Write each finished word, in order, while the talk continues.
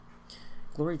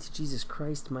Glory to Jesus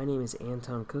Christ. My name is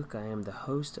Antoni Cook. I am the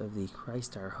host of the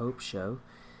Christ Our Hope show,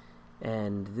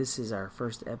 and this is our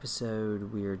first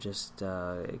episode. We are just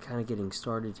kind of getting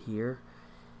started here,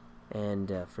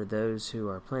 and for those who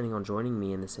are planning on joining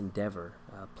me in this endeavor,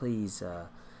 please,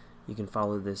 you can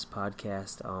follow this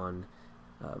podcast on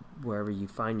wherever you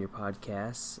find your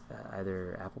podcasts,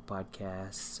 either Apple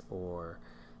Podcasts or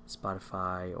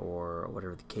Spotify or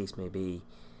whatever the case may be.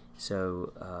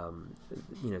 So,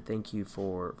 thank you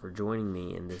for joining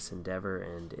me in this endeavor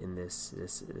and in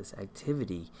this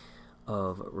activity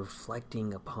of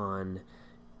reflecting upon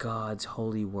God's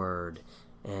holy word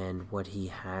and what He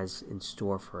has in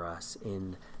store for us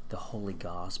in the Holy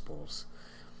Gospels.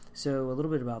 So, a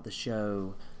little bit about the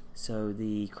show. So,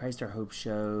 the Christ Our Hope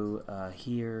show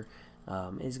here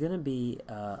is going to be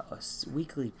a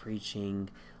weekly preaching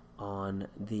on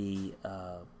the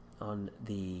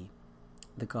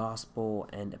gospel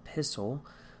and epistle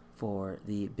for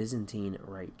the Byzantine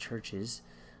Rite churches.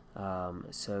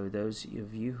 So those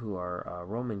of you who are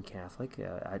Roman Catholic,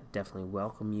 I definitely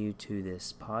welcome you to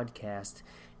this podcast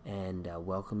and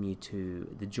welcome you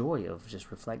to the joy of just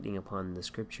reflecting upon the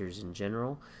scriptures in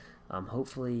general.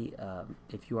 Hopefully,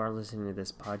 if you are listening to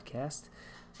this podcast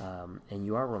and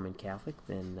you are Roman Catholic,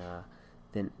 then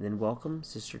welcome,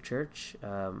 Sister Church.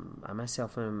 I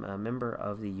myself am a member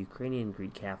of the Ukrainian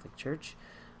Greek Catholic Church.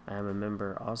 I am a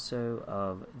member also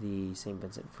of the St.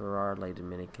 Vincent Ferrer lay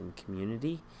Dominican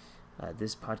community.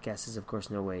 This podcast is, of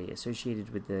course, no way associated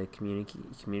with the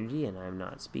community, and I am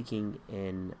not speaking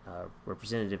in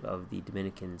representative of the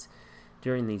Dominicans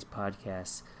during these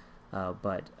podcasts.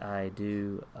 But I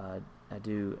do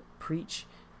preach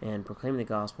and proclaim the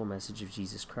gospel message of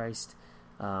Jesus Christ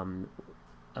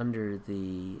under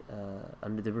the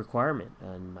requirement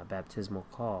and my baptismal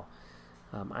call.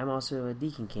 I'm also a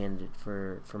deacon candidate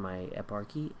for my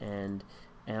eparchy, and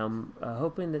am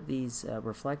hoping that these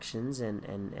reflections and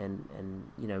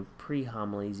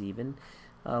pre-homilies even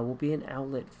will be an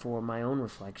outlet for my own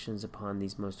reflections upon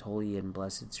these most holy and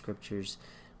blessed scriptures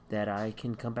that I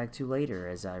can come back to later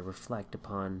as I reflect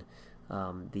upon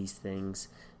these things.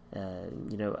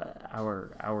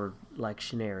 Our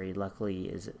lectionary luckily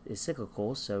is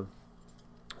cyclical, so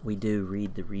we do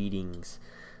read the readings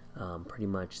pretty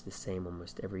much the same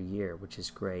almost every year, which is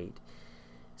great.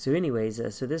 So anyways,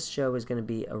 so this show is going to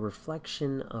be a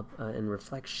reflection of and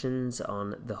reflections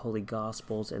on the Holy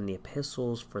Gospels and the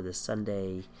epistles for the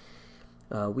Sunday.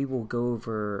 We will go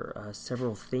over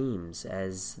several themes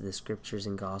as the scriptures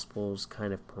and Gospels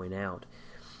kind of point out.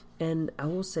 And I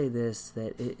will say this,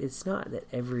 that it's not that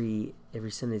every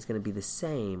Sunday is going to be the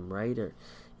same, right? Or,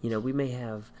 we may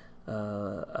have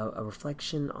a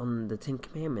reflection on the Ten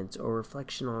Commandments, or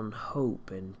reflection on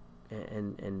hope,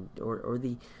 or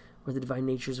the divine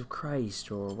natures of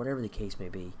Christ, or whatever the case may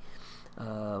be.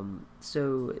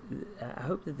 So I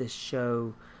hope that this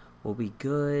show will be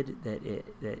good.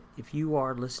 That if you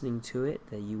are listening to it,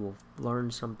 that you will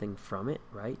learn something from it,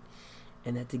 right?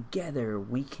 And that together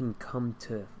we can come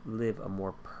to live a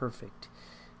more perfect,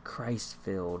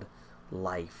 Christ-filled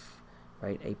life,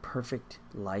 right? A perfect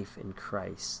life in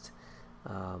Christ.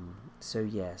 So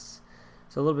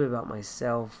a little bit about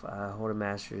myself. I hold a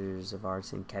Master's of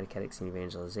Arts in Catechetics and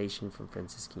Evangelization from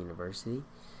Franciscan University.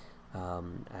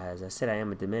 As I said, I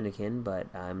am a Dominican,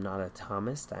 but I'm not a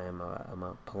Thomist. I'm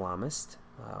a Palamist,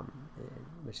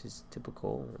 which is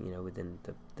typical, within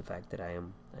the fact that I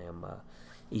am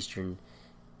Eastern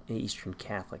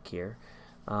Catholic here.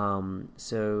 So I'm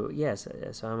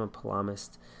a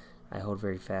Palamist. I hold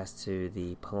very fast to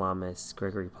the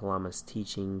Gregory Palamist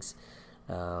teachings,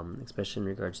 especially in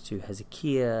regards to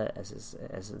Hezekiah as his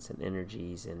essence and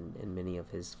energies, and many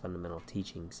of his fundamental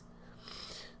teachings.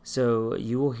 So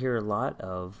you will hear a lot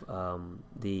of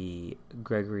the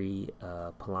Gregory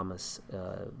Palamist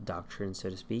doctrine, so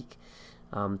to speak,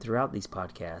 throughout these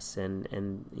podcasts, and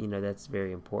that's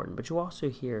very important. But you'll also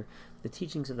hear the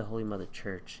teachings of the Holy Mother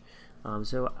Church.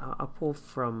 So I'll pull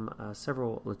from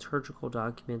several liturgical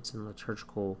documents and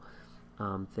liturgical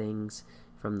things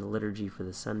from the liturgy for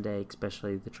the Sunday,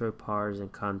 especially the tropars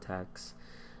and contexts,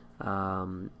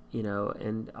 and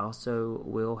also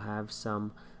we'll have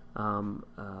some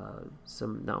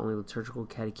not only liturgical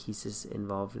catechesis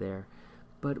involved there,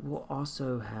 but we'll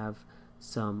also have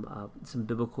some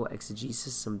biblical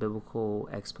exegesis, some biblical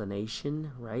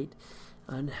explanation, right,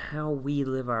 on how we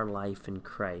live our life in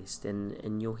Christ.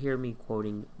 And you'll hear me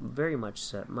quoting very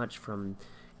much from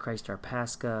Christ Our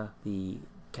Pascha, the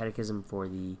Catechism for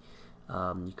the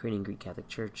Ukrainian Greek Catholic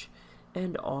Church,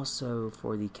 and also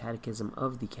for the Catechism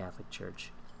of the Catholic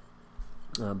Church,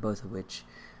 both of which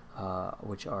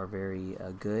are very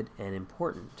good and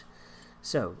important.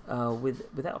 So,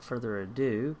 without further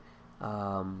ado,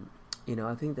 I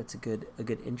think that's a good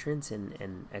entrance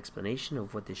and explanation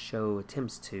of what this show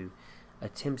attempts to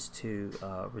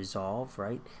resolve,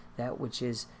 right? That which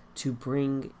is to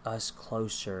bring us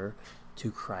closer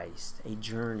to Christ, a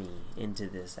journey into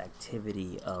this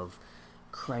activity of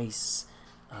Christ's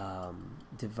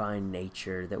divine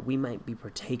nature, that we might be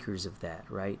partakers of that,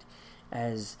 right?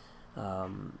 As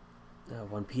 1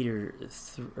 Peter 1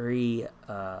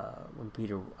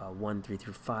 3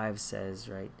 through 5 says,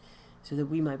 right? So that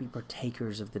we might be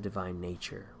partakers of the divine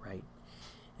nature, right?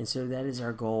 And so that is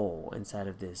our goal inside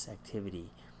of this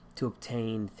activity, to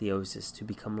obtain theosis, to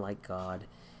become like God,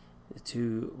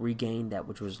 to regain that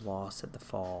which was lost at the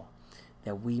fall,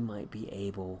 that we might be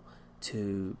able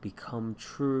to become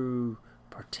true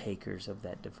partakers of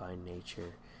that divine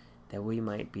nature, that we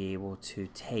might be able to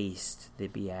taste the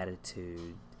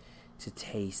beatitude, to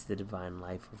taste the divine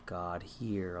life of God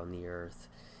here on the earth,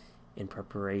 in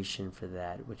preparation for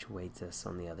that which awaits us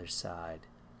on the other side.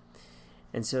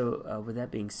 And so, with that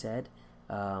being said,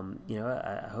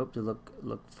 I hope to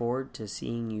look forward to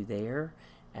seeing you there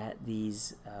at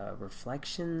these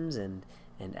reflections and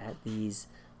at these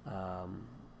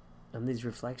on these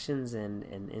reflections and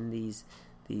in these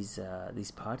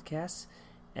podcasts.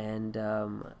 And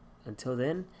until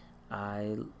then,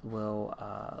 I will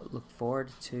look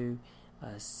forward to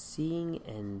seeing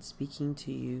and speaking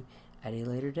to you at a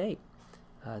later date.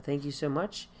 Thank you so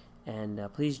much, and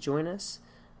please join us,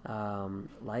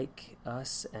 like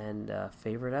us, and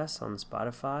favorite us on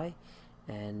Spotify.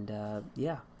 And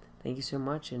thank you so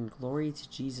much, and glory to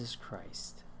Jesus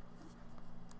Christ.